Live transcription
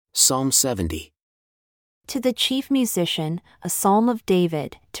Psalm 70. To the chief musician, a psalm of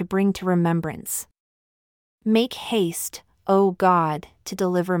David, to bring to remembrance. Make haste, O God, to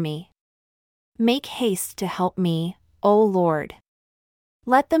deliver me. Make haste to help me, O Lord.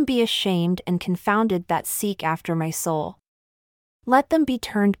 Let them be ashamed and confounded that seek after my soul. Let them be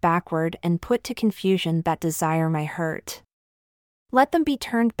turned backward and put to confusion that desire my hurt. Let them be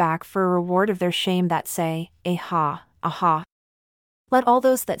turned back for a reward of their shame that say, Aha, aha. Let all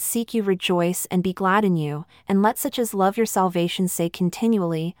those that seek you rejoice and be glad in you, and let such as love your salvation say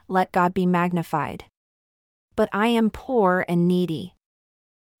continually, Let God be magnified. But I am poor and needy.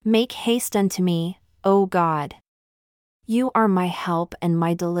 Make haste unto me, O God. You are my help and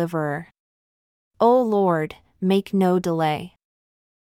my deliverer. O Lord, make no delay.